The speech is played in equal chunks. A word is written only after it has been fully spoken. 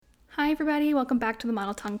Hi, everybody. Welcome back to the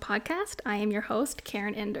Model Tongue Podcast. I am your host,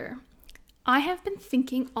 Karen Ender. I have been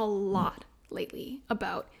thinking a lot lately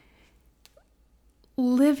about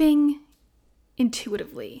living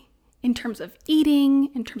intuitively in terms of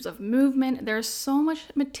eating, in terms of movement. There's so much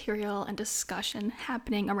material and discussion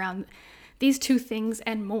happening around these two things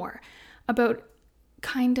and more about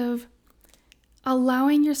kind of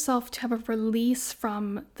allowing yourself to have a release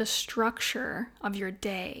from the structure of your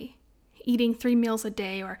day, eating 3 meals a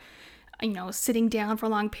day, or sitting down for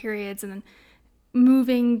long periods, and then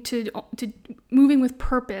moving moving with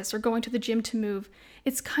purpose, or going to the gym to move.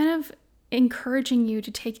 It's kind of encouraging you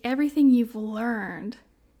to take everything you've learned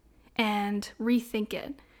and rethink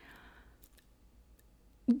it.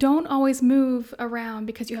 Don't always move around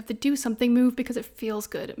because you have to do something. Move because it feels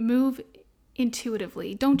good. Move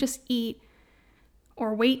intuitively. Don't just eat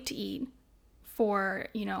or wait to eat for,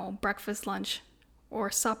 breakfast, lunch,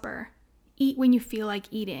 or supper. Eat when you feel like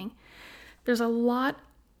eating. There's a lot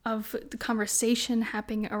of the conversation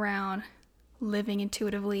happening around living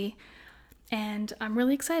intuitively, and I'm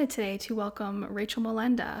really excited today to welcome Rachel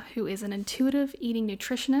Melenda, who is an intuitive eating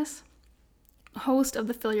nutritionist, host of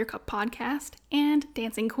the Fill Your Cup podcast, and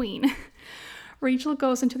dancing queen. Rachel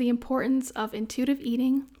goes into the importance of intuitive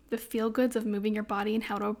eating, the feel-goods of moving your body, and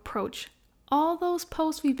how to approach all those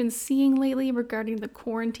posts we've been seeing lately regarding the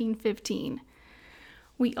Quarantine 15.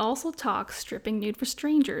 We also talk stripping nude for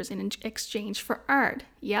strangers in exchange for art.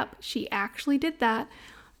 Yep, she actually did that.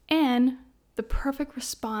 And the perfect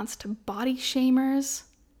response to body shamers.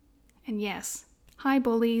 And yes, hi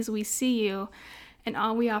bullies, we see you. And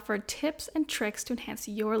we offer tips and tricks to enhance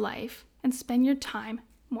your life and spend your time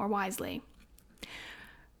more wisely.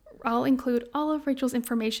 I'll include all of Rachel's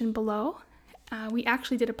information below. We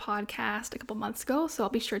actually did a podcast a couple months ago, so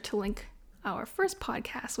I'll be sure to link our first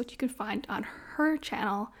podcast, which you can find on her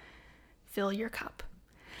channel, Fill Your Cup.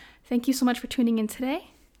 Thank you so much for tuning in today,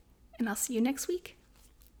 and I'll see you next week.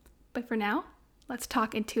 But for now, let's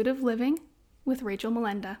talk intuitive living with Rachel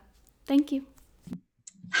Melenda. Thank you.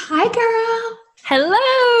 Hi, girl. Hello.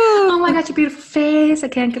 Oh my God, your beautiful face. I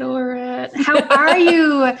can't get over it. How are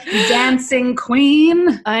you, dancing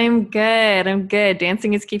queen? I'm good.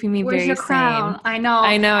 Dancing is keeping me Where's very your crown? sane. I know.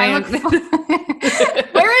 I know.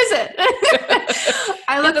 Where is it?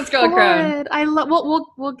 I look this girl a crown. I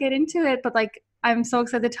we'll get into it, but I'm so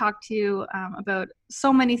excited to talk to you about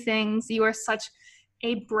so many things. You are such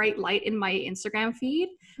a bright light in my Instagram feed.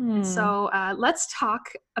 So let's talk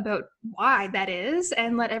about why that is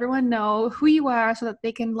and let everyone know who you are so that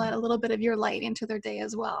they can let a little bit of your light into their day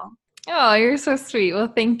as well. Oh, you're so sweet. Well,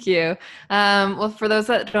 thank you. Well, for those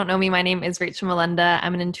that don't know me, my name is Rachel Melenda.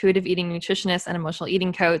 I'm an intuitive eating nutritionist and emotional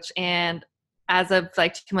eating coach, and as of 2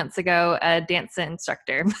 months ago, a dance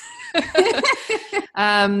instructor.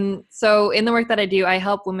 So in the work that I do, I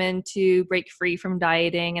help women to break free from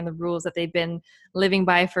dieting and the rules that they've been living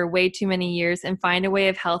by for way too many years and find a way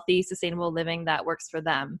of healthy, sustainable living that works for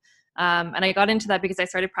them. And I got into that because I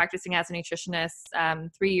started practicing as a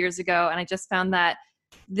nutritionist 3 years ago, and I just found that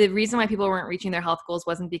the reason why people weren't reaching their health goals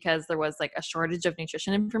wasn't because there was a shortage of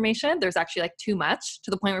nutrition information. There's actually too much,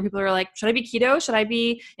 to the point where people are like, should I be keto? Should I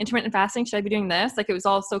be intermittent fasting? Should I be doing this? It was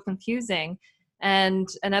all so confusing. And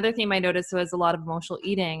another theme I noticed was a lot of emotional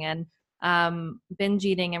eating and binge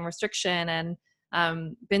eating and restriction.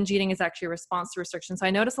 And binge eating is actually a response to restriction. So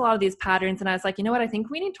I noticed a lot of these patterns, and I was like, you know what? I think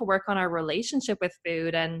we need to work on our relationship with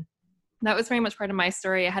food. And that was very much part of my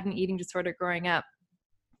story. I had an eating disorder growing up,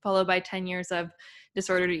 followed by 10 years of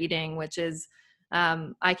disordered eating, which is,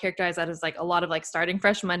 I characterize that as a lot of starting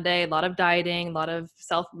fresh Monday, a lot of dieting, a lot of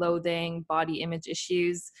self-loathing, body image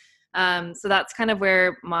issues. So that's kind of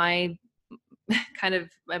where my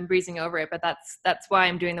I'm breezing over it, but that's why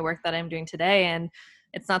I'm doing the work that I'm doing today. And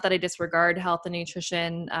it's not that I disregard health and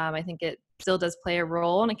nutrition. I think it still does play a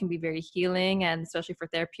role, and it can be very healing, and especially for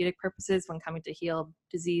therapeutic purposes when coming to heal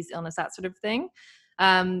disease, illness, that sort of thing.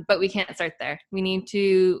 But we can't start there. We need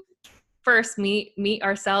to first meet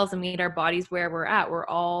ourselves and meet our bodies where we're at. We're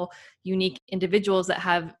all unique individuals that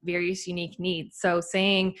have various unique needs. So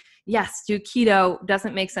saying, yes, do keto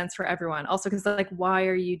doesn't make sense for everyone. Also, because why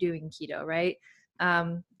are you doing keto, right?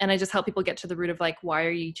 And I just help people get to the root of why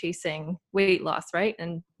are you chasing weight loss, right?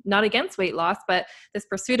 And not against weight loss, but this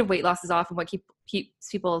pursuit of weight loss is often what keeps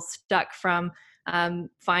people stuck from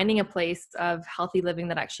finding a place of healthy living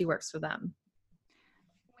that actually works for them.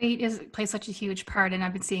 Weight plays such a huge part, and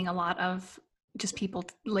I've been seeing a lot of just people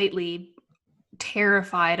lately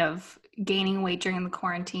terrified of gaining weight during the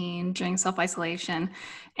quarantine, during self-isolation.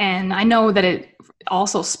 And I know that it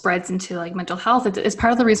also spreads into mental health. It's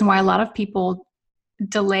part of the reason why a lot of people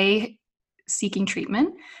delay seeking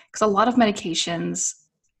treatment, because a lot of medications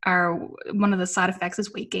are one of the side effects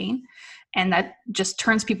is weight gain, and that just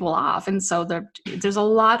turns people off. And so there's a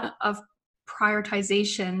lot of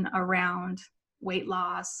prioritization around weight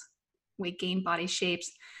loss, weight gain, body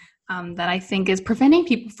shapes, that I think is preventing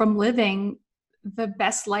people from living the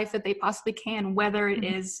best life that they possibly can, whether it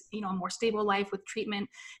is, you know, a more stable life with treatment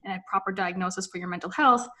and a proper diagnosis for your mental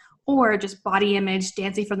health, or just body image,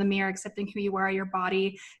 dancing from the mirror, accepting who you are, your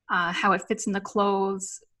body, how it fits in the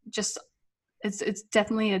clothes. Just it's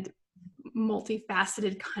definitely a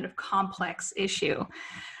multifaceted kind of complex issue.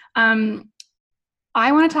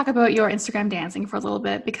 I want to talk about your Instagram dancing for a little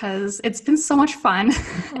bit because it's been so much fun.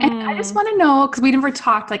 And I just want to know, because we never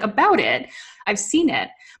talked like about it. I've seen it,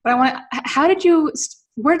 but I want to, how did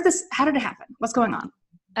it happen? What's going on?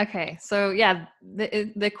 Okay. So yeah,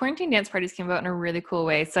 the quarantine dance parties came about in a really cool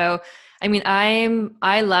way. So, I mean,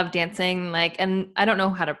 I love dancing, like, and I don't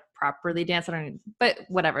know how to properly dance. But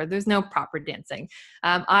whatever, there's no proper dancing.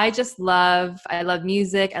 I love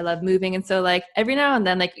music. I love moving. And so like every now and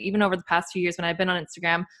then, like even over the past few years when I've been on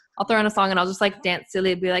Instagram, I'll throw on a song and I'll just like dance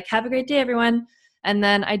silly and be like, have a great day, everyone. And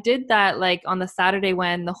then I did that like on the Saturday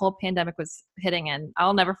when the whole pandemic was hitting, and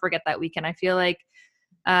I'll never forget that weekend. I feel like,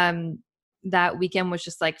 that weekend was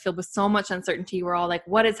just like filled with so much uncertainty. We're all like,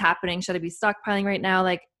 what is happening? Should I be stockpiling right now?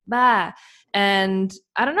 Like, bah. And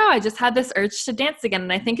I don't know, I just had this urge to dance again.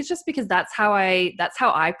 And I think it's just because that's how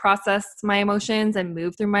I process my emotions and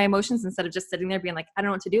move through my emotions instead of just sitting there being like, I don't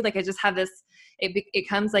know what to do. Like I just have this, it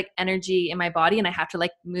comes like energy in my body and I have to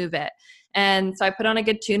like move it. And so I put on a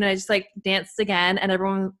good tune and I just like danced again, and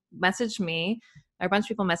everyone messaged me, or a bunch of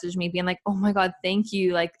people messaged me being like, oh my God, thank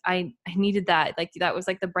you. Like I needed that. Like that was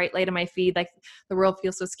like the bright light in my feed. Like the world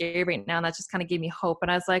feels so scary right now. And that just kind of gave me hope.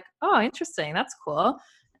 And I was like, oh, interesting. That's cool.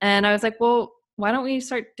 And I was like, well, why don't we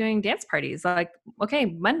start doing dance parties? Like, okay,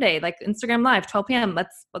 Monday, like Instagram Live, 12 p.m.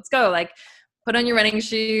 Let's go. Like put on your running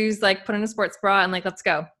shoes, like put on a sports bra and like, let's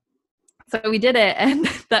go. So we did it. And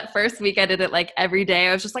that first week I did it like every day.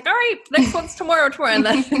 I was just like, all right, next one's tomorrow. And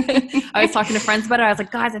then I was talking to friends about it. I was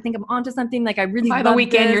like, guys, I think I'm onto something. Like I really by the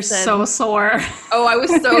weekend, you're so sore. Oh, I was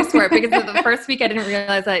so sore because the first week I didn't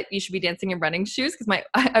realize that you should be dancing in running shoes, because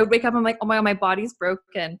I would wake up and I'm like, oh my God, my body's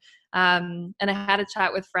broken. And I had a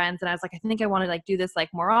chat with friends and I was like, I think I want to like do this like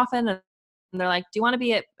more often. And they're like, do you want to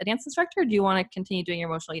be a dance instructor, or do you want to continue doing your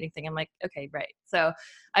emotional eating thing? I'm like, okay, right. So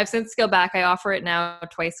I've since scaled back. I offer it now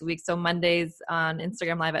twice a week. So Mondays on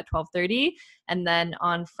Instagram Live at 12:30. And then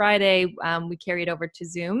on Friday, we carry it over to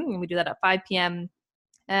Zoom, and we do that at 5 p.m.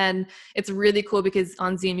 And it's really cool because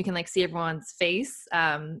on Zoom, you can like see everyone's face,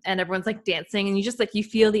 and everyone's like dancing, and you just like, you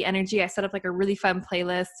feel the energy. I set up like a really fun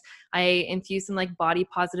playlist. I infuse some like body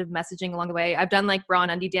positive messaging along the way. I've done like bra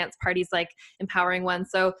and undie dance parties, like empowering ones.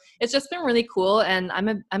 So it's just been really cool. And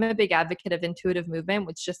I'm a big advocate of intuitive movement,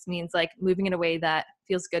 which just means like moving in a way that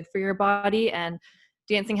feels good for your body. And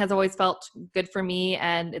dancing has always felt good for me,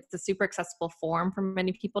 and it's a super accessible form for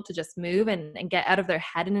many people to just move and get out of their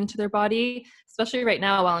head and into their body, especially right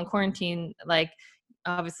now while in quarantine. Like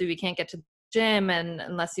obviously we can't get to the gym, and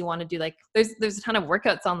unless you want to do like, there's a ton of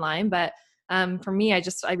workouts online, but for me, I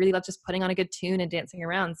really love just putting on a good tune and dancing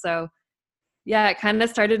around. So yeah, it kind of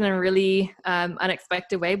started in a really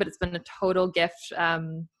unexpected way, but it's been a total gift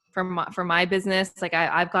for my business. Like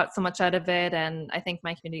I've got so much out of it, and I think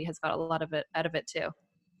my community has got a lot of it out of it too.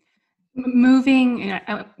 Moving, you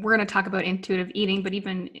know, we're going to talk about intuitive eating, but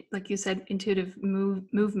even like you said, intuitive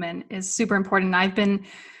movement is super important.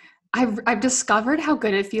 I've discovered how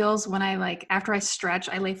good it feels when I like, after I stretch,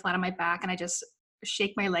 I lay flat on my back and I just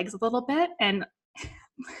shake my legs a little bit, and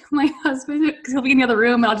my husband, he'll be in the other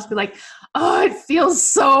room and I'll just be like, oh, it feels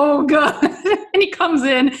so good. And he comes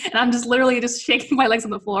in and I'm just literally just shaking my legs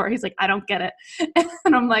on the floor. He's like, I don't get it.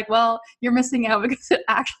 And I'm like, well, you're missing out because it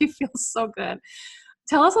actually feels so good.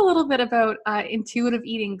 Tell us a little bit about intuitive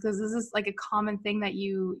eating, because this is like a common thing that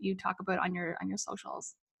you talk about on your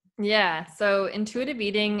socials. Yeah. So intuitive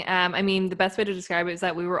eating, I mean, the best way to describe it is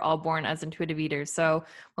that we were all born as intuitive eaters. So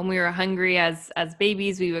when we were hungry as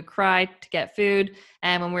babies, we would cry to get food.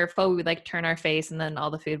 And when we were full, we would like turn our face, and then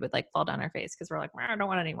all the food would like fall down our face because we're like, I don't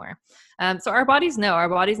want it anymore. So our bodies know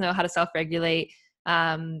how to self-regulate.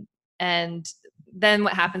 And then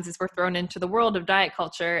what happens is we're thrown into the world of diet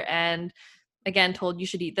culture and again told you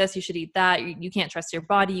should eat this, you should eat that, you can't trust your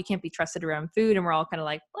body, you can't be trusted around food, and we're all kind of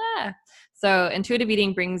like, blah. So intuitive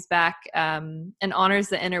eating brings back and honors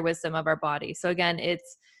the inner wisdom of our body. So again,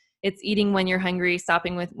 it's eating when you're hungry,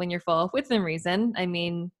 stopping when you're full, within reason. I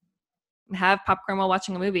mean, have popcorn while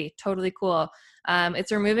watching a movie, totally cool.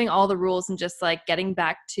 It's removing all the rules and just like getting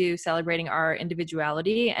back to celebrating our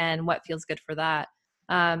individuality and what feels good for that.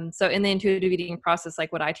 So in the intuitive eating process,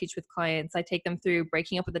 like what I teach with clients, I take them through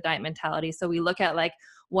breaking up with the diet mentality. So we look at like,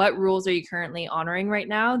 what rules are you currently honoring right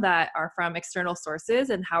now that are from external sources,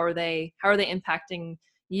 and how are they impacting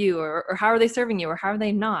you, or how are they serving you, or how are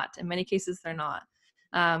they not? In many cases, they're not.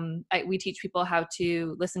 We teach people how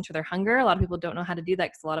to listen to their hunger. A lot of people don't know how to do that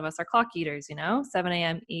because a lot of us are clock eaters, 7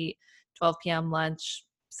 a.m. eat, 12 p.m. lunch,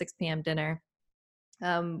 6 p.m. dinner.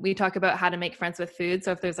 We talk about how to make friends with food.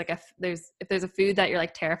 So if there's if there's a food that you're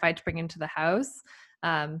like terrified to bring into the house,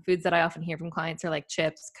 foods that I often hear from clients are like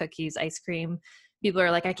chips, cookies, ice cream. People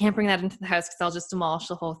are like, I can't bring that into the house because I'll just demolish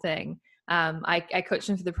the whole thing. I coach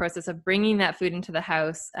them through the process of bringing that food into the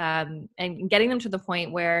house, and getting them to the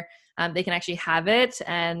point where they can actually have it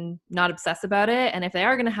and not obsess about it. And if they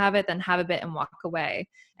are going to have it, then have a bit and walk away.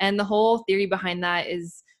 And the whole theory behind that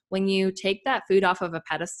is, when you take that food off of a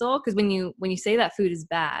pedestal, because when you say that food is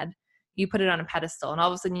bad, you put it on a pedestal, and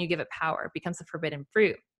all of a sudden you give it power. It becomes a forbidden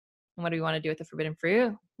fruit. And what do we want to do with the forbidden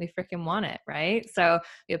fruit? We freaking want it, right? So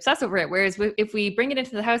we obsess over it. Whereas if we bring it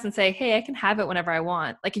into the house and say, hey, I can have it whenever I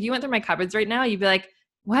want. Like if you went through my cupboards right now, you'd be like,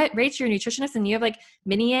 what, Rach, you're a nutritionist and you have like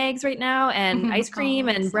mini eggs right now and ice cream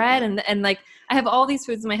and bread. And like, I have all these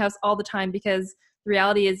foods in my house all the time, because the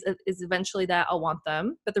reality is eventually that I'll want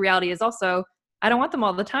them. But the reality is also, I don't want them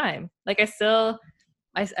all the time. Like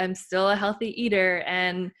I'm still a healthy eater,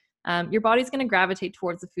 and your body's going to gravitate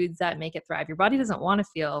towards the foods that make it thrive. Your body doesn't want to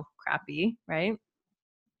feel crappy, right?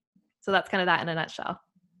 So that's kind of that in a nutshell.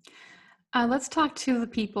 Let's talk to the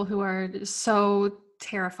people who are so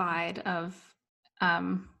terrified of,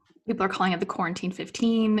 people are calling it the quarantine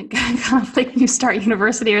 15, kind of like when you start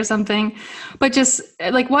university or something. But just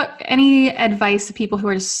like, any advice to people who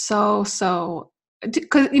are so,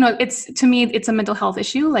 because to me it's a mental health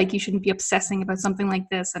issue. Like you shouldn't be obsessing about something like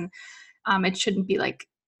this, and it shouldn't be like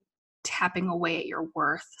tapping away at your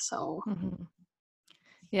worth. So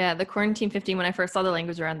yeah, the quarantine 15, when I first saw the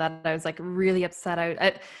language around that, I was like really upset.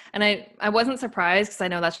 I wasn't surprised, because I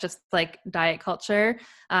know that's just like diet culture,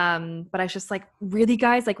 but I was just like, really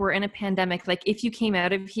guys, like we're in a pandemic. Like if you came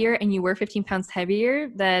out of here and you were 15 pounds heavier,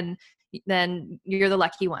 then you're the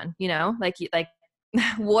lucky one, like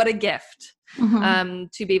what a gift. To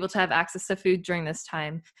be able to have access to food during this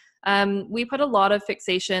time. We put a lot of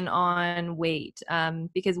fixation on weight,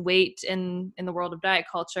 because weight in the world of diet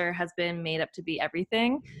culture has been made up to be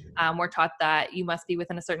everything. We're taught that you must be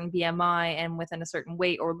within a certain BMI and within a certain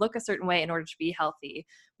weight, or look a certain way in order to be healthy,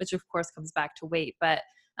 which of course comes back to weight. But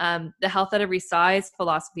the health at every size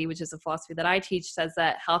philosophy, which is a philosophy that I teach, says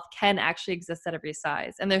that health can actually exist at every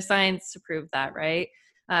size. And there's science to prove that, right?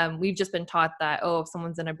 We've just been taught that, if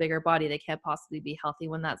someone's in a bigger body, they can't possibly be healthy,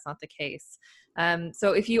 when that's not the case.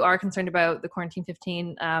 So if you are concerned about the quarantine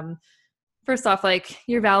 15, first off, like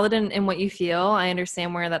you're valid in what you feel. I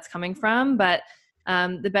understand where that's coming from, but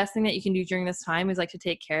the best thing that you can do during this time is like to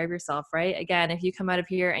take care of yourself, right? Again, if you come out of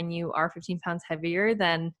here and you are 15 pounds heavier,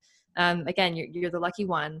 then again, you're the lucky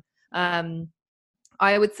one.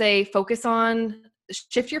 I would say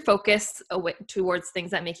shift your focus away towards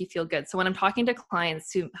things that make you feel good. So when I'm talking to clients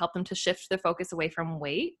to help them to shift their focus away from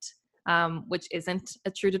weight, which isn't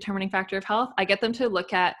a true determining factor of health, I get them to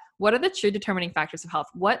look at, what are the true determining factors of health?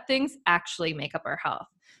 What things actually make up our health?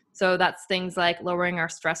 So that's things like lowering our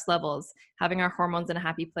stress levels, having our hormones in a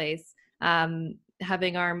happy place,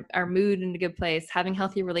 having our mood in a good place, having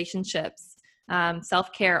healthy relationships,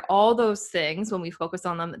 self-care, all those things. When we focus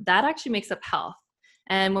on them, that actually makes up health.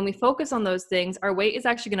 And when we focus on those things, our weight is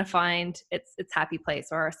actually going to find its happy place,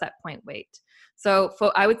 or our set point weight. So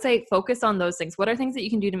I would say focus on those things. What are things that you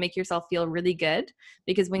can do to make yourself feel really good?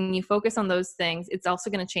 Because when you focus on those things, it's also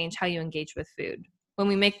going to change how you engage with food. When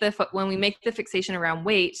we make the fixation around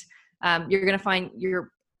weight, you're going to find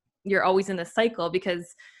you're always in this cycle,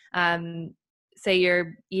 because say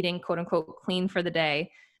you're eating quote unquote clean for the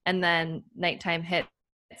day, and then nighttime hits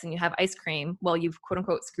and you have ice cream, well, you've quote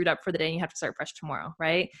unquote screwed up for the day and you have to start fresh tomorrow,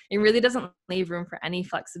 right? It really doesn't leave room for any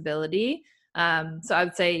flexibility. So I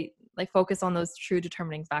would say like focus on those true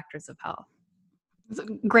determining factors of health.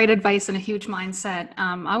 Great advice and a huge mindset.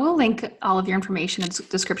 I will link all of your information in the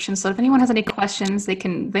description, so if anyone has any questions, they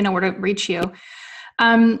know where to reach you.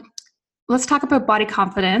 Let's talk about body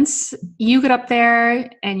confidence. You get up there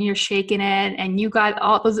and you're shaking it, and you got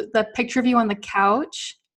the picture of you on the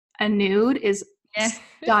couch, a nude, is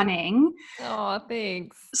stunning. Oh,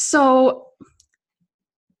 thanks. So,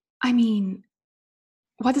 I mean,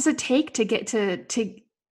 what does it take to get to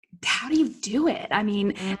how do you do it? I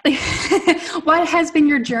mean, what has been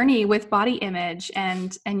your journey with body image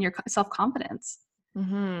and your self-confidence?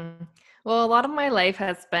 Mm-hmm. Well, a lot of my life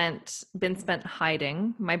has been spent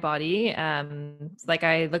hiding my body. Like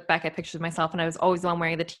I look back at pictures of myself, and I was always the one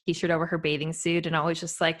wearing the t-shirt over her bathing suit, and always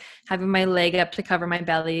just like having my leg up to cover my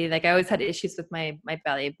belly. Like I always had issues with my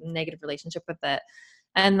belly, negative relationship with it.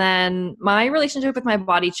 And then my relationship with my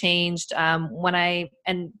body changed when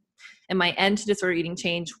and my end to disorder eating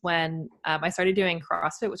changed when I started doing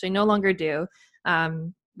CrossFit, which I no longer do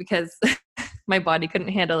because my body couldn't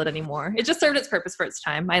handle it anymore. It just served its purpose for its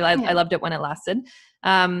time. I loved it when it lasted.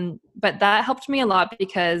 But that helped me a lot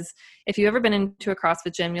because if you've ever been into a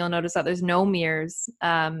CrossFit gym, you'll notice that there's no mirrors.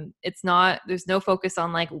 There's no focus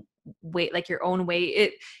on like weight, like your own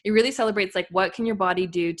weight. It really celebrates like, what can your body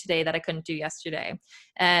do today that I couldn't do yesterday?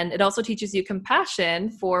 And it also teaches you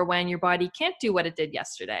compassion for when your body can't do what it did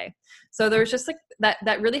yesterday. So there's just like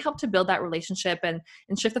that really helped to build that relationship and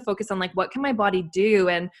shift the focus on like, what can my body do?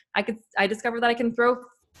 And I discovered that I can throw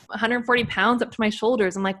 140 pounds up to my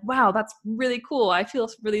shoulders. I'm like, wow, that's really cool. I feel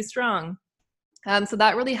really strong. So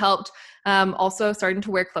that really helped. Also starting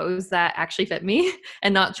to wear clothes that actually fit me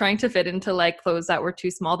and not trying to fit into like clothes that were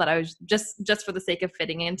too small that I was just for the sake of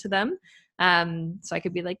fitting into them. So I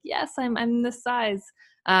could be like, yes, I'm this size.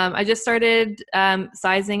 I just started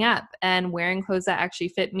sizing up and wearing clothes that actually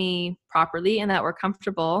fit me properly and that were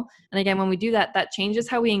comfortable. And again, when we do that, that changes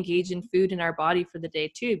how we engage in food in our body for the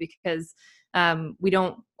day too, because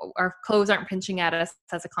our clothes aren't pinching at us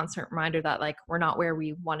as a constant reminder that like we're not where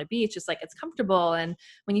we want to be. It's just like it's comfortable, and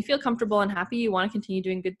when you feel comfortable and happy, you want to continue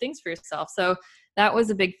doing good things for yourself. So that was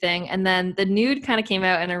a big thing. And then the nude kind of came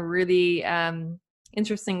out in a really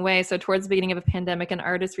interesting way. So towards the beginning of a pandemic, an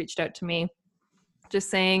artist reached out to me just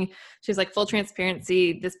saying, she's like, full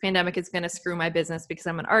transparency, this pandemic is going to screw my business because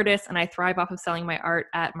I'm an artist and I thrive off of selling my art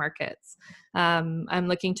at markets. I'm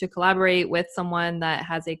looking to collaborate with someone that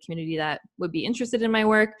has a community that would be interested in my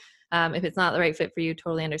work. If it's not the right fit for you,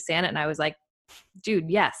 totally understand it. And I was like, dude,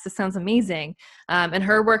 yes, this sounds amazing. And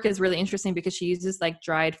her work is really interesting because she uses like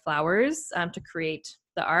dried flowers to create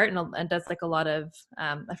the art, and does like a lot of,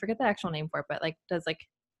 I forget the actual name for it, but like does like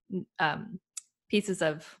pieces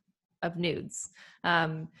of nudes.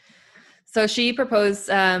 So she proposed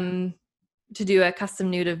to do a custom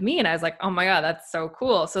nude of me, and I was like, oh my God, that's so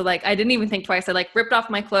cool. So like I didn't even think twice. I like ripped off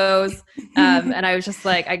my clothes and I was just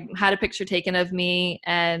like, I had a picture taken of me,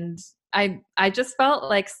 and I just felt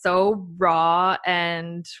like so raw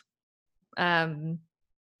and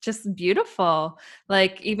just beautiful.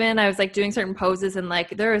 Like even I was like doing certain poses and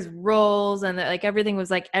like there was rolls and like everything was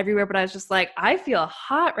like everywhere, but I was just like, I feel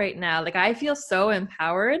hot right now. Like I feel so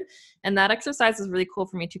empowered. And that exercise was really cool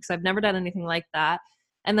for me too, because I've never done anything like that.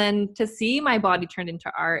 And then to see my body turned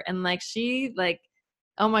into art, and like she like,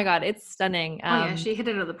 oh my God, it's stunning. Oh yeah, she hit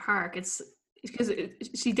it out of the park. It's because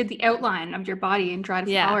she did the outline of your body in dried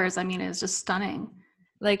flowers. I mean, it's just stunning.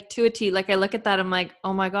 Like to a T. Like I look at that, I'm like,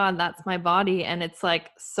 oh my God, that's my body. And it's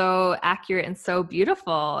like so accurate and so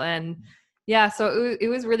beautiful. And yeah, so it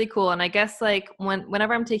was really cool. And I guess like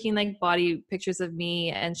whenever I'm taking like body pictures of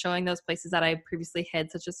me and showing those places that I previously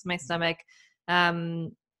hid, such as my stomach,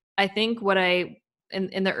 I think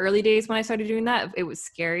in the early days when I started doing that, it was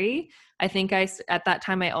scary. I think at that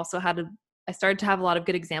time, I started to have a lot of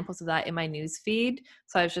good examples of that in my news feed.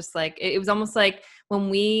 So I was just like, it was almost like when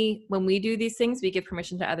we do these things, we give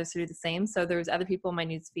permission to others to do the same. So there was other people in my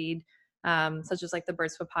news feed, such as like the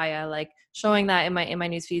Birds Papaya, like showing that in my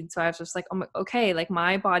news feed. So I was just like, oh, okay, like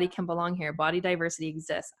my body can belong here. Body diversity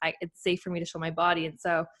exists. It's safe for me to show my body. And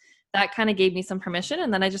so that kind of gave me some permission.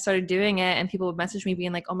 And then I just started doing it, and people would message me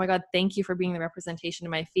being like, oh my God, thank you for being the representation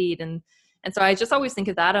in my feed. And so I just always think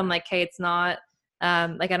of that. I'm like, hey, it's not,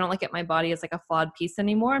 like I don't look at my body as like a flawed piece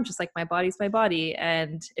anymore. I'm just like, my body's my body.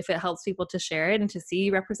 And if it helps people to share it and to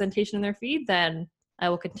see representation in their feed, then I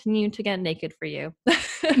will continue to get naked for you.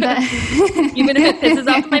 Even if it pisses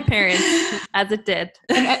off my parents, as it did.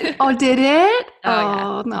 Oh, did it? Oh,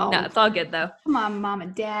 yeah. No. No, it's all good though. Come on, Mom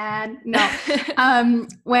and Dad. No.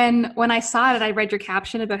 When I saw it, I read your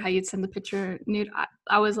caption about how you'd send the picture nude.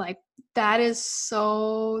 I was like, that is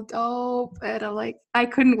so dope. And I'm like, I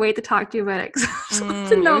couldn't wait to talk to you about it.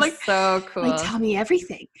 To know, like, so cool. Like, tell me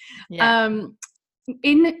everything. Yeah.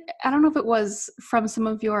 I don't know if it was from some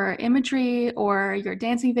of your imagery or your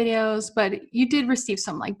dancing videos, but you did receive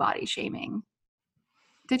some like body shaming.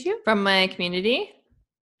 Did you? From my community?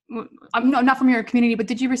 No, not from your community, but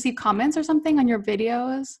did you receive comments or something on your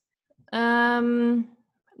videos?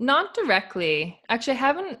 Not directly. Actually,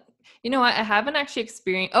 I haven't actually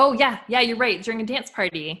experienced. Oh yeah, you're right. During a dance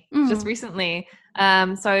party just recently. So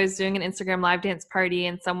I was doing an Instagram live dance party,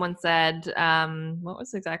 and someone said, what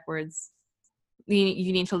was the exact words?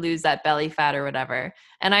 You need to lose that belly fat or whatever.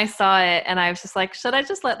 And I saw it, and I was just like, should I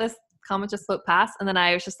just let this comment just float past. And then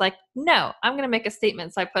I was just like, no, I'm going to make a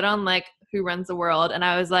statement. So I put on like Who Runs the World. And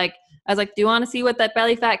I was like, do you want to see what that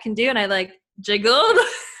belly fat can do? And I like jiggled.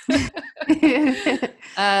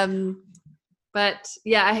 But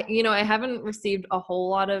yeah, I haven't received a whole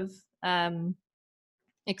lot of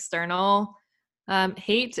external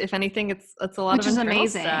hate. If anything, it's a lot Which of is internal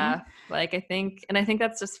amazing. stuff. Like I think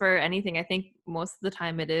that's just for anything. I think most of the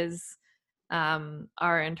time it is our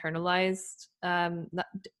internalized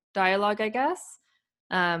dialogue, I guess.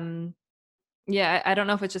 Yeah, I don't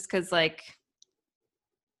know if it's just because like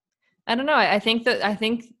I don't know. I think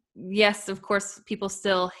yes, of course, people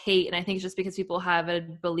still hate, and I think it's just because people have a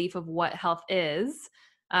belief of what health is.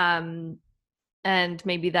 And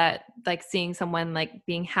maybe that like seeing someone like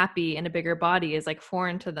being happy in a bigger body is like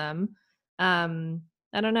foreign to them.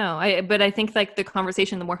 I don't know. But I think like the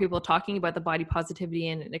conversation, the more people talking about the body positivity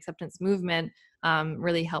and acceptance movement,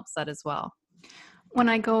 really helps that as well. When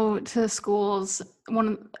I go to schools, one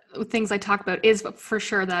of the things I talk about is for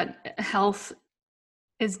sure that health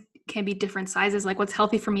can be different sizes. Like what's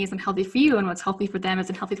healthy for me isn't healthy for you, and what's healthy for them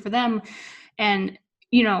isn't healthy for them. And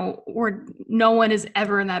no one is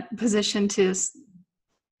ever in that position to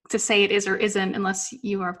say it is or isn't, unless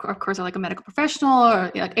you are, of course, like a medical professional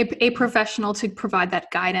or like a professional to provide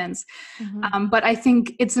that guidance. Mm-hmm. But I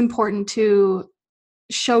think it's important to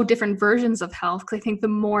show different versions of health, because I think the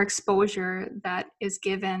more exposure that is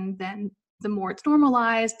given, then the more it's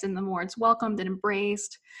normalized and the more it's welcomed and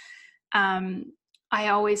embraced. I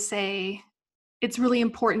always say it's really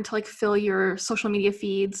important to like fill your social media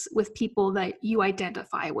feeds with people that you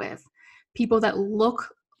identify with, people that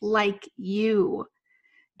look like you.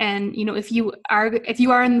 And if you are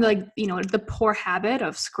in the poor habit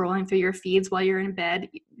of scrolling through your feeds while you're in bed,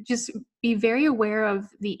 just be very aware of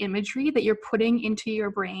the imagery that you're putting into your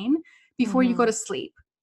brain before you go to sleep.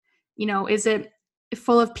 Is it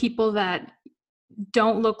full of people that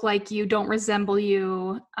don't look like you, don't resemble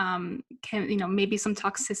you, maybe some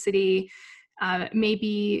toxicity,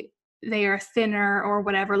 maybe they are thinner or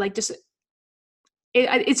whatever, like just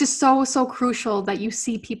it's just so crucial that you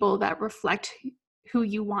see people that reflect who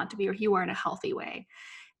you want to be or who you are in a healthy way.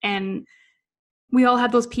 And we all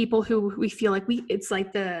have those people who we feel like it's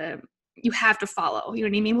like you have to follow, you know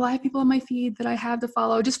what I mean? Well, I have people on my feed that I have to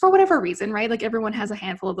follow just for whatever reason, right? Like everyone has a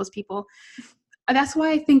handful of those people. That's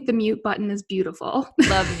why I think the mute button is beautiful.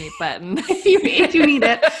 Love the mute button. if you need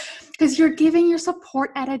it, because you're giving your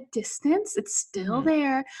support at a distance. It's still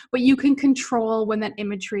there, but you can control when that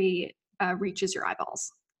imagery reaches your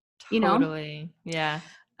eyeballs. Totally. Yeah.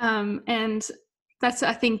 And that's,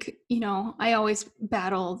 I think, I always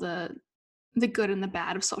battle the good and the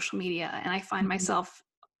bad of social media, and I find myself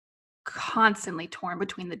constantly torn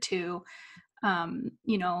between the two.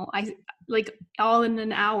 I like all in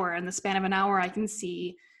an hour, in the span of an hour, I can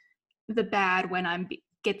see the bad when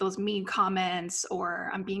get those mean comments,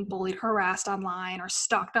 or I'm being bullied, harassed online, or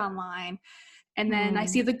stalked online. And then I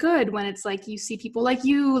see the good when it's like you see people like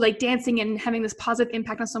you like dancing and having this positive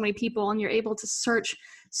impact on so many people, and you're able to search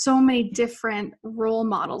so many different role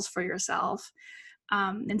models for yourself,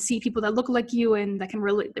 and see people that look like you and that can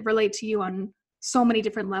relate to you on so many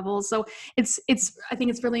different levels. So I think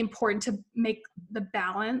it's really important to make the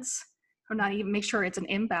balance, or not even make sure it's an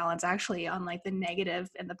imbalance actually, on like the negative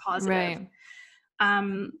and the positive. Right.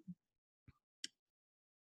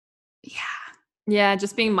 Yeah. Yeah,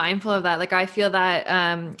 just being mindful of that. Like I feel that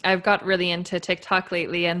I've got really into TikTok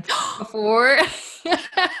lately, and before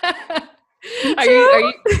are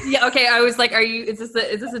you yeah, okay, I was like, is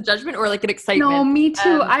this a judgment or like an excitement? No, me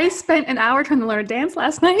too. I spent an hour trying to learn to dance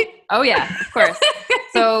last night. Oh yeah, of course.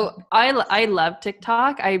 So I love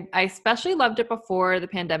TikTok. I especially loved it before the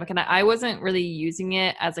pandemic, and I wasn't really using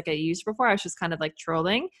it as like a user before. I was just kind of like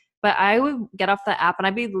trolling. But I would get off the app and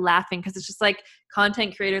I'd be laughing because it's just like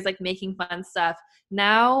content creators like making fun stuff.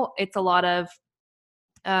 Now it's a lot of,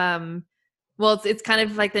 it's kind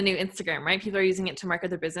of like the new Instagram, right? People are using it to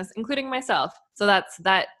market their business, including myself. So that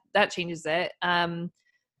changes it. But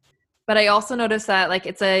I also noticed that like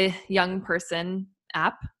it's a young person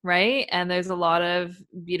app, right? And there's a lot of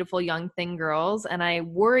beautiful young thing girls, and I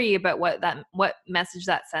worry about what message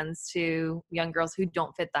that sends to young girls who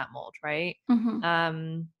don't fit that mold, right?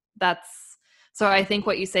 So I think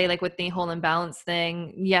what you say, like with the whole imbalance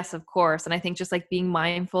thing, yes, of course. And I think just like being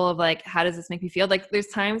mindful of like, how does this make me feel? Like there's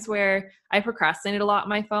times where I procrastinate a lot on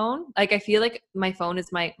my phone. Like I feel like my phone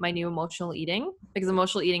is my new emotional eating, because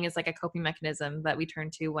emotional eating is like a coping mechanism that we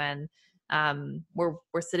turn to when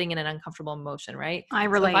we're sitting in an uncomfortable emotion, right? I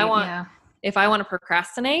relate. So if I want to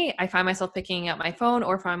procrastinate, I find myself picking up my phone,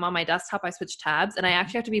 or if I'm on my desktop, I switch tabs, and I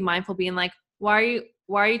actually have to be mindful, being like, why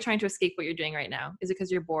are you trying to escape what you're doing right now? Is it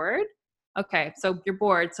because you're bored? okay, so you're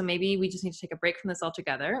bored. So maybe we just need to take a break from this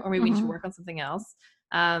altogether, or maybe we need to work on something else.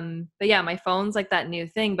 But yeah, my phone's like that new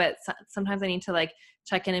thing, but sometimes I need to like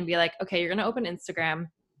check in and be like, okay, you're going to open Instagram.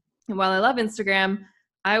 And while I love Instagram,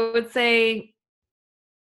 I would say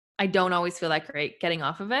I don't always feel that great getting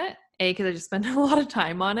off of it. Because I just spend a lot of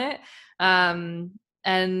time on it.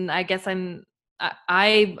 And I guess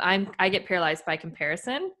I get paralyzed by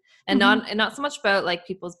comparison, and not so much about like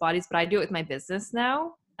people's bodies, but I do it with my business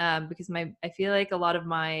now. Because I feel like a lot of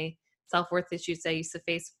my self-worth issues I used to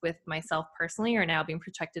face with myself personally are now being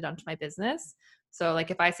projected onto my business. So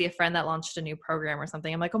like if I see a friend that launched a new program or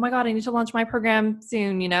something, I'm like, oh my God, I need to launch my program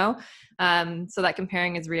soon, So that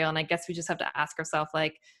comparing is real. And I guess we just have to ask ourselves,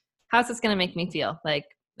 like, how's this going to make me feel? Like,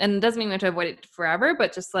 and it doesn't mean we have to avoid it forever,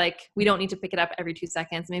 but just like, we don't need to pick it up every 2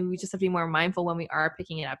 seconds. Maybe we just have to be more mindful when we are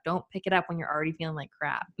picking it up. Don't pick it up when you're already feeling like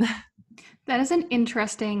crap. That is an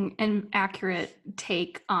interesting and accurate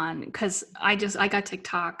take on, because I got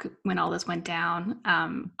TikTok when all this went down.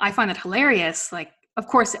 I find that hilarious. Like, of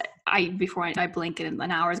course, before I blink and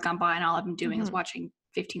an hour has gone by and all I've been doing is watching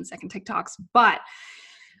 15-second TikToks. But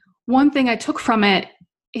one thing I took from it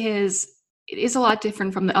is a lot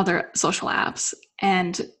different from the other social apps.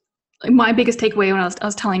 And my biggest takeaway when I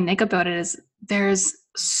was telling Nick about it is there's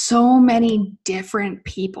so many different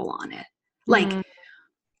people on it. Like,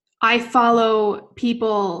 I follow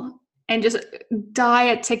people and just die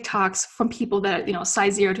at TikToks from people that,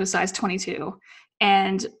 size 0 to a size 22.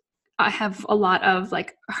 And I have a lot of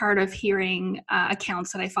like hard of hearing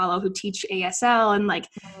accounts that I follow who teach ASL and like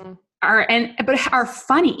but are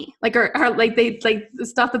funny, like are like they like the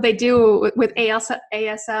stuff that they do with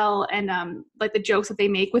ASL and like the jokes that they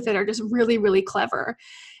make with it are just really, really clever.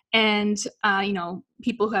 And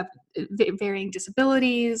people who have varying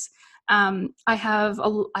disabilities. I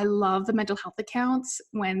love the mental health accounts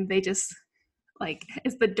when they just like,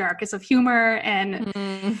 it's the darkest of humor. And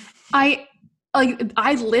I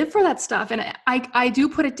live for that stuff. And I do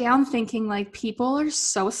put it down thinking like, people are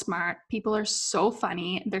so smart. People are so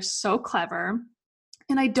funny. They're so clever.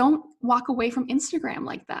 And I don't walk away from Instagram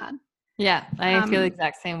like that. Yeah. I feel the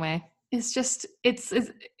exact same way. It's just, it's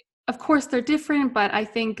of course they're different, but I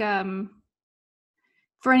think,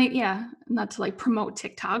 not to like promote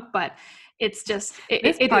TikTok, but it's just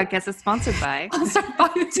this podcast is sponsored by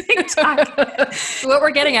TikTok. What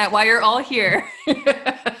we're getting at, why you're all here.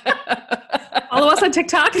 Follow us on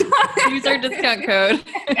TikTok. Use our discount code.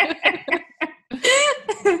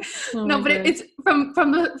 No, but it's from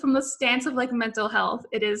the stance of like mental health.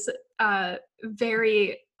 It is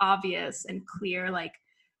very obvious and clear, like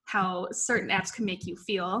how certain apps can make you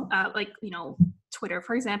feel. Like Twitter,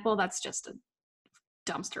 for example, that's just a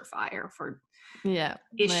dumpster fire for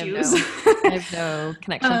issues. I have no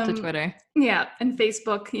connection to Twitter. Yeah, and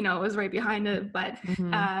Facebook, was right behind it, but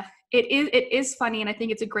it is funny, and I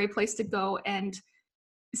think it's a great place to go and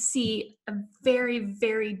see a very,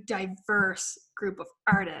 very diverse group of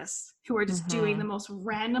artists who are just doing the most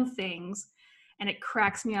random things, and it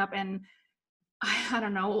cracks me up. And I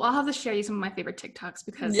don't know, I'll have to share you some of my favorite TikToks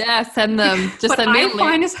because send them. Just send me a link. I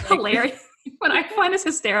find this hilarious. When I find this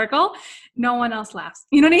hysterical, no one else laughs.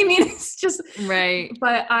 You know what I mean? It's just right.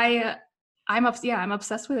 But I'm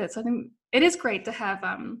obsessed with it. So I think it is great to have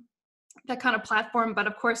that kind of platform. But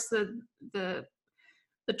of course, the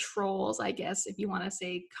trolls, I guess, if you want to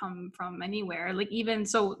say, come from anywhere. Like even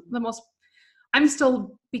so, I'm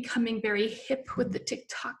still becoming very hip with the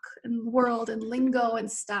TikTok and world and lingo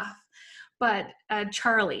and stuff. But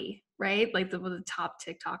Charlie, right? Like the top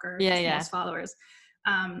TikToker, most followers.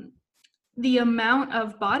 The amount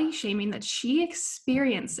of body shaming that she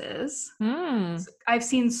experiences. I've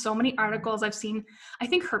seen so many articles. I think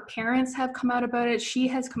her parents have come out about it. She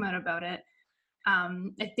has come out about it.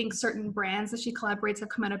 I think certain brands that she collaborates have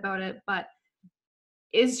come out about it, but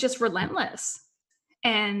it's just relentless.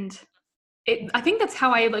 And I think that's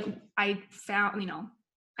how I found,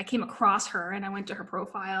 I came across her and I went to her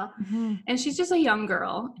profile and she's just a young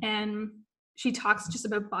girl and she talks just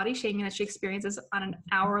about body shaming that she experiences on an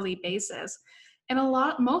hourly basis. And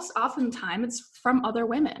most often time it's from other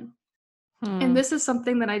women. And this is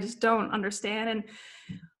something that I just don't understand. And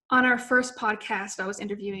on our first podcast, I was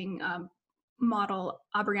interviewing model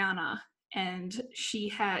Abriana, and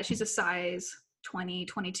she's a size 20,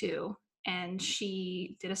 22. And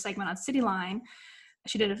she did a segment on Cityline.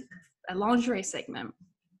 She did a lingerie segment.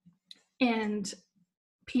 And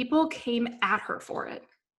people came at her for it.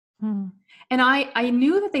 And I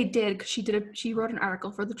knew that they did because she wrote an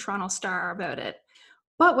article for the Toronto Star about it.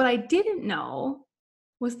 But what I didn't know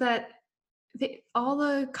was that all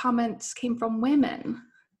the comments came from women.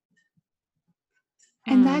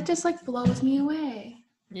 And that just like blows me away.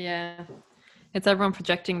 Yeah. It's everyone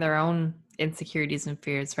projecting their own insecurities and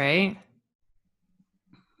fears, right?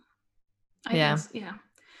 I think, Yeah.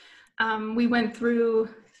 yeah. We went through,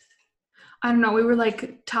 I don't know, we were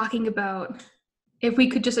like talking about if we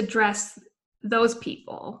could just address those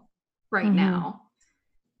people right Mm-hmm. now.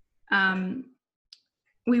 Um,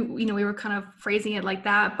 we were kind of phrasing it like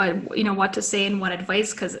that, but what to say and what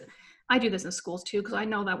advice, because I do this in schools too, because I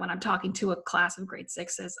know that when I'm talking to a class of grade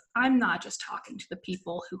sixes, I'm not just talking to the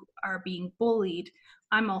people who are being bullied,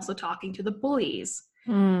 I'm also talking to the bullies.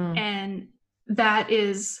 Mm. And that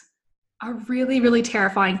is a really, really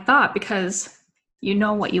terrifying thought, because you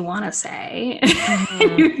know what you want to say.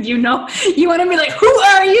 Mm-hmm. You want to be like, who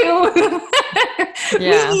are you? Meet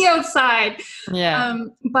Yeah. me outside. Yeah.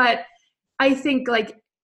 But I think like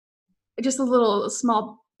just a little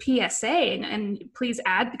small PSA, and please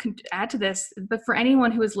add to this. But for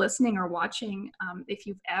anyone who is listening or watching, if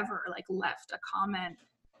you've ever like left a comment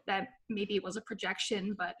that maybe it was a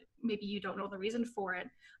projection, but maybe you don't know the reason for it,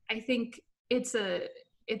 I think it's a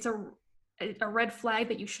red flag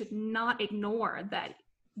that you should not ignore. That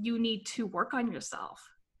you need to work on yourself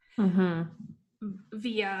Mm-hmm.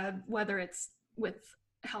 via whether it's with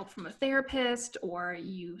help from a therapist, or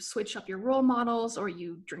you switch up your role models, or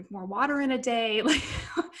you drink more water in a day. Like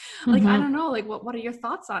I Mm-hmm. don't know, like what are your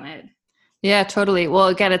thoughts on it? Yeah, totally. Well,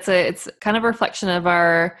 again, it's kind of a reflection of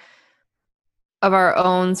our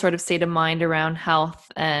own sort of state of mind around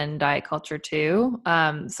health and diet culture too.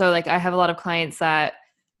 So like I have a lot of clients that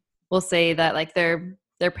will say that like their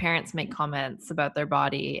parents make comments about their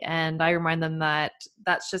body, and I remind them that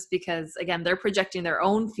that's just because again they're projecting their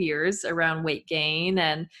own fears around weight gain,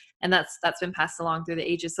 and that's been passed along through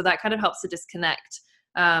the ages. So that kind of helps to disconnect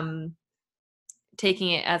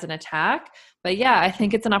taking it as an attack. But yeah, I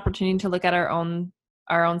think it's an opportunity to look at our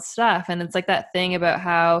own stuff, and it's like that thing about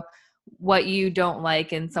how what you don't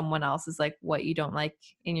like in someone else is like what you don't like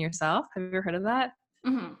in yourself. Have you ever heard of that?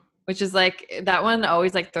 Mm-hmm. Which is like that one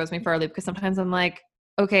always like throws me for a loop, because sometimes I'm like,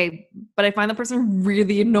 okay, but I find the person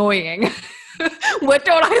really annoying. What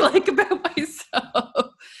don't I like about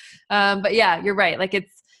myself? But yeah, you're right. Like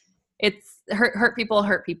it's hurt people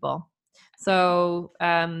hurt people. So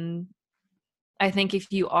I think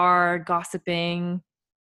if you are gossiping,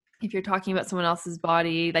 if you're talking about someone else's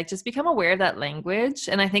body, like just become aware of that language.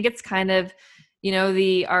 And I think it's kind of,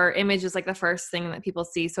 the our image is like the first thing that people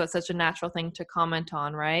see, so it's such a natural thing to comment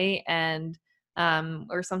on, right? And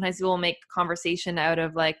or sometimes people will make conversation out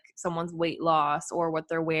of like someone's weight loss or what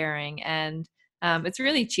they're wearing, and it's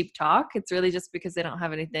really cheap talk. It's really just because they don't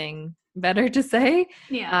have anything better to say.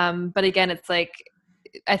 Yeah. But again, it's like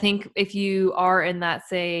I think if you are in that,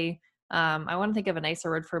 say, I want to think of a nicer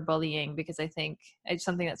word for bullying, because I think it's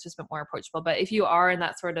something that's just a bit more approachable. But if you are in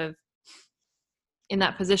that sort of in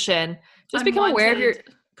that position, just become aware of your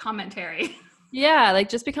Unwanted commentary. yeah, like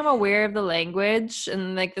just become aware of the language.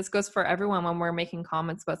 And like this goes for everyone when we're making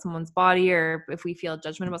comments about someone's body, or if we feel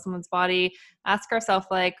judgment about someone's body, ask ourselves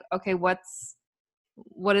like, okay, what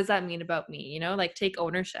does that mean about me? Like take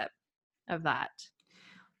ownership of that.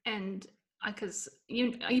 And because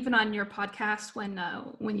you, even on your podcast,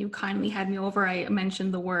 when you kindly had me over, I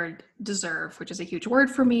mentioned the word deserve, which is a huge word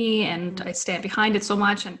for me, and I stand behind it so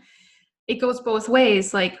much. And it goes both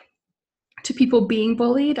ways. Like, to people being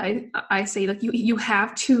bullied, I say, like, you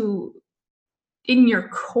have to, in your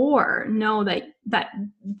core, know that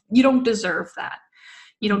you don't deserve that.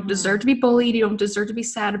 You don't Mm-hmm. deserve to be bullied. You don't deserve to be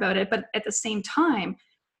sad about it. But at the same time,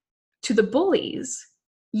 to the bullies,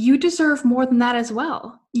 you deserve more than that as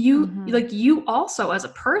well. Mm-hmm. You also, as a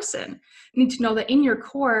person, need to know that in your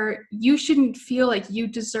core, you shouldn't feel like you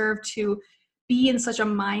deserve to be in such a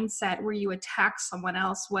mindset where you attack someone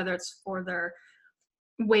else, whether it's for their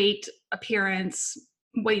weight, appearance,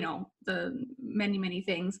 well, the many, many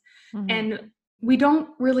things. Mm-hmm. And we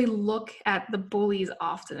don't really look at the bullies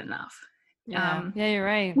often enough, Yeah. Yeah, you're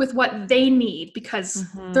right. with what they need, because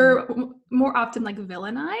Mm-hmm. they're more often like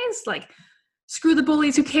villainized, like, screw the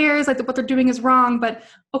bullies, who cares, like what they're doing is wrong. But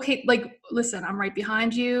okay, like, listen, I'm right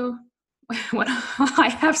behind you. When I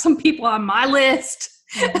have some people on my list.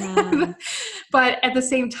 Mm-hmm. But at the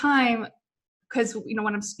same time, because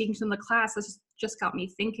when I'm speaking to them in the class, this just got me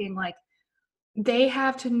thinking, like, they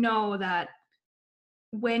have to know that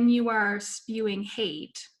when you are spewing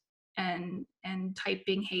hate and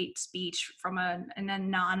typing hate speech from an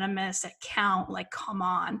anonymous account, like, come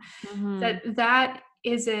on, Mm-hmm. that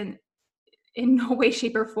isn't in no way,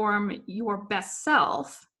 shape, or form your best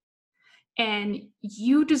self. And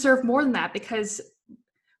you deserve more than that, because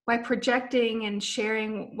by projecting and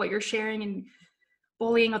sharing what you're sharing and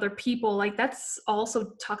bullying other people, like, that's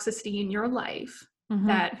also toxicity in your life Mm-hmm.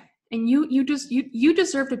 that And you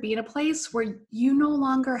deserve to be in a place where you no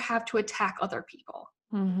longer have to attack other people.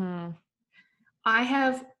 Mm-hmm. I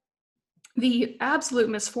have the absolute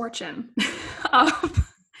misfortune of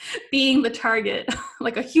being the target,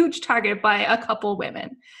 like a huge target by a couple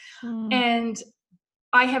women. Mm. And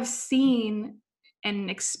I have seen and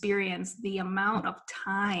experienced the amount of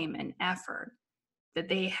time and effort that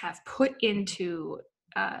they have put into,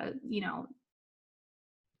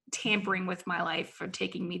 tampering with my life or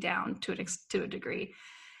taking me down to a degree.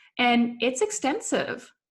 And it's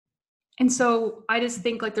extensive. And so I just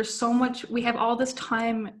think like there's so much, we have all this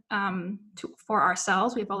time for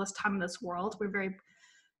ourselves. We have all this time in this world. We're very,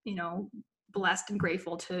 blessed and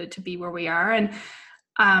grateful to be where we are. And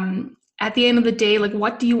at the end of the day, like,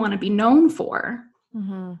 what do you want to be known for?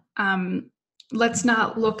 Mm-hmm. Let's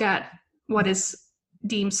not look at what is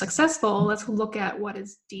deemed successful. Let's look at what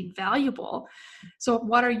is deemed valuable. So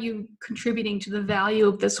what are you contributing to the value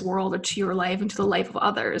of this world or to your life and to the life of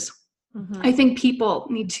others? Mm-hmm. I think people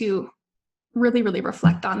need to really, really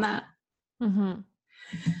reflect on that. Mm-hmm.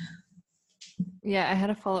 Yeah, I had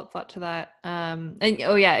a follow-up thought to that.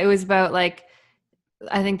 It was about like,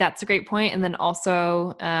 I think that's a great point. And then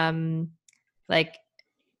also, like,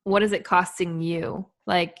 what is it costing you?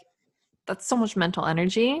 Like, that's so much mental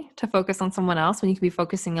energy to focus on someone else when you could be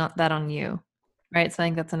focusing on that on you, right? So I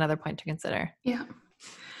think that's another point to consider. Yeah.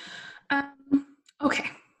 Okay.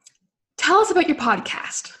 Tell us about your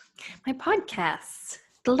podcast. My podcast.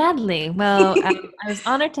 Gladly. Well, I was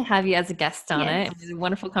honored to have you as a guest on it. It was a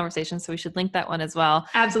wonderful conversation, so we should link that one as well.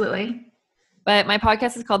 Absolutely. But my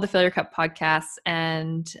podcast is called the Fill Your Cup Podcast,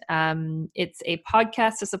 and it's a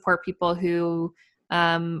podcast to support people who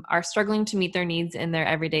are struggling to meet their needs in their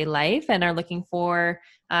everyday life and are looking for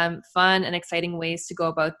fun and exciting ways to go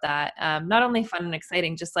about that. Not only fun and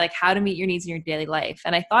exciting, just like how to meet your needs in your daily life.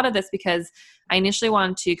 And I thought of this because I initially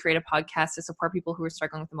wanted to create a podcast to support people who are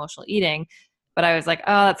struggling with emotional eating. But I was like,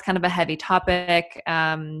 oh, that's kind of a heavy topic.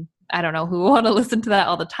 I don't know who will want to listen to that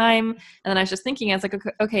all the time. And then I was just thinking, I was like,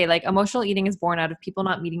 okay, like emotional eating is born out of people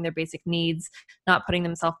not meeting their basic needs, not putting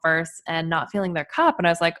themselves first, and not filling their cup. And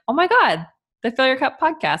I was like, oh my God, the Fill Your Cup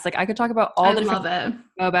podcast. Like I could talk about all the different things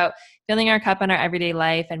about filling our cup in our everyday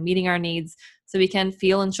life and meeting our needs so we can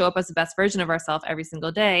feel and show up as the best version of ourselves every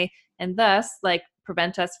single day. And thus, like,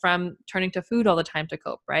 prevent us from turning to food all the time to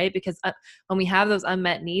cope, right? Because when we have those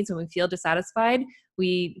unmet needs, when we feel dissatisfied,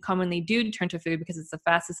 we commonly do turn to food because it's the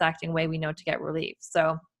fastest acting way we know to get relief.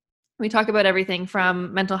 So we talk about everything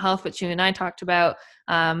from mental health, which you and I talked about,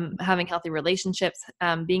 having healthy relationships,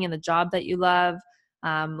 being in the job that you love,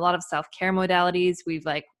 a lot of self-care modalities.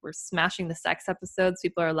 We're smashing the sex episodes.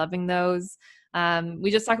 People are loving those.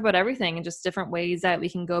 We just talk about everything and just different ways that we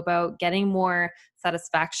can go about getting more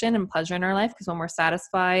satisfaction and pleasure in our life. Because when we're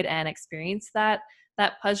satisfied and experience that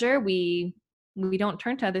pleasure, we don't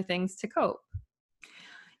turn to other things to cope.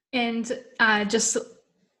 And just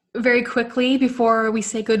very quickly before we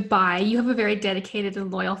say goodbye, you have a very dedicated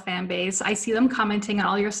and loyal fan base. I see them commenting on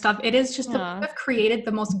all your stuff. It is just you've created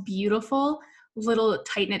the most beautiful little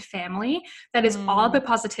tight-knit family that is all about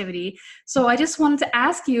positivity. So I just wanted to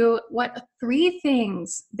ask you what 3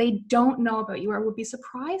 things they don't know about you or would be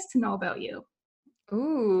surprised to know about you.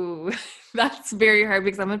 Ooh, that's very hard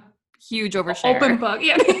because I'm a huge oversharer. Open book.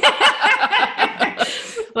 Yeah.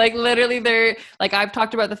 Like literally they're like, I've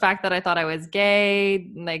talked about the fact that I thought I was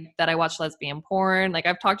gay, like that I watched lesbian porn. Like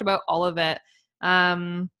I've talked about all of it.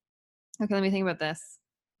 Okay, let me think about this.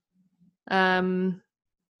 I'm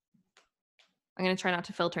going to try not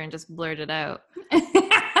to filter and just blurt it out.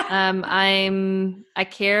 I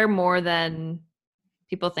care more than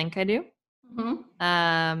people think I do.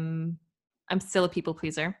 Mm-hmm. I'm still a people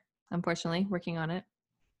pleaser, unfortunately, working on it.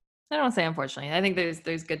 I don't want to say unfortunately. I think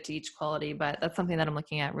there's good to each quality, but that's something that I'm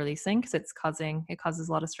looking at releasing because it causes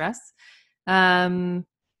a lot of stress. And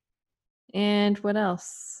what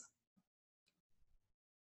else?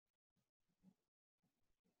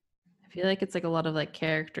 I feel like it's like a lot of like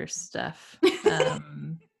character stuff.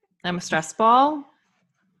 I'm a stress ball.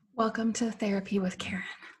 Welcome to Therapy with Karen.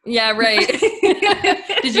 Yeah, right.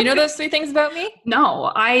 Did you know those 3 things about me?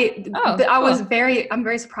 No, cool. I'm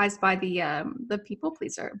very surprised by the people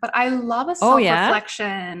pleaser, but I love a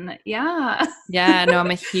self-reflection. Yeah. Yeah, no, I'm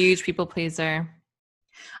a huge people pleaser.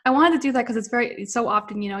 I wanted to do that because it's so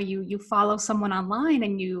often, you follow someone online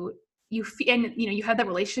and you have that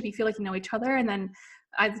relationship, you feel like you know each other. And then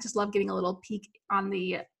I just love getting a little peek on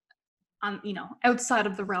outside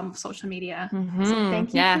of the realm of social media. Mm-hmm. So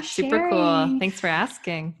thank you for sharing. Super cool. Thanks for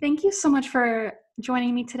asking. Thank you so much for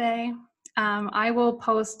joining me today. I will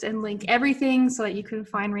post and link everything so that you can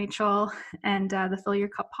find Rachel and the Fill Your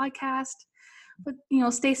Cup podcast. But,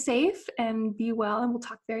 stay safe and be well, and we'll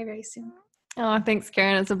talk very, very soon. Oh, thanks,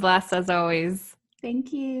 Karen. It's a blast as always.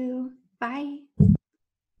 Thank you. Bye.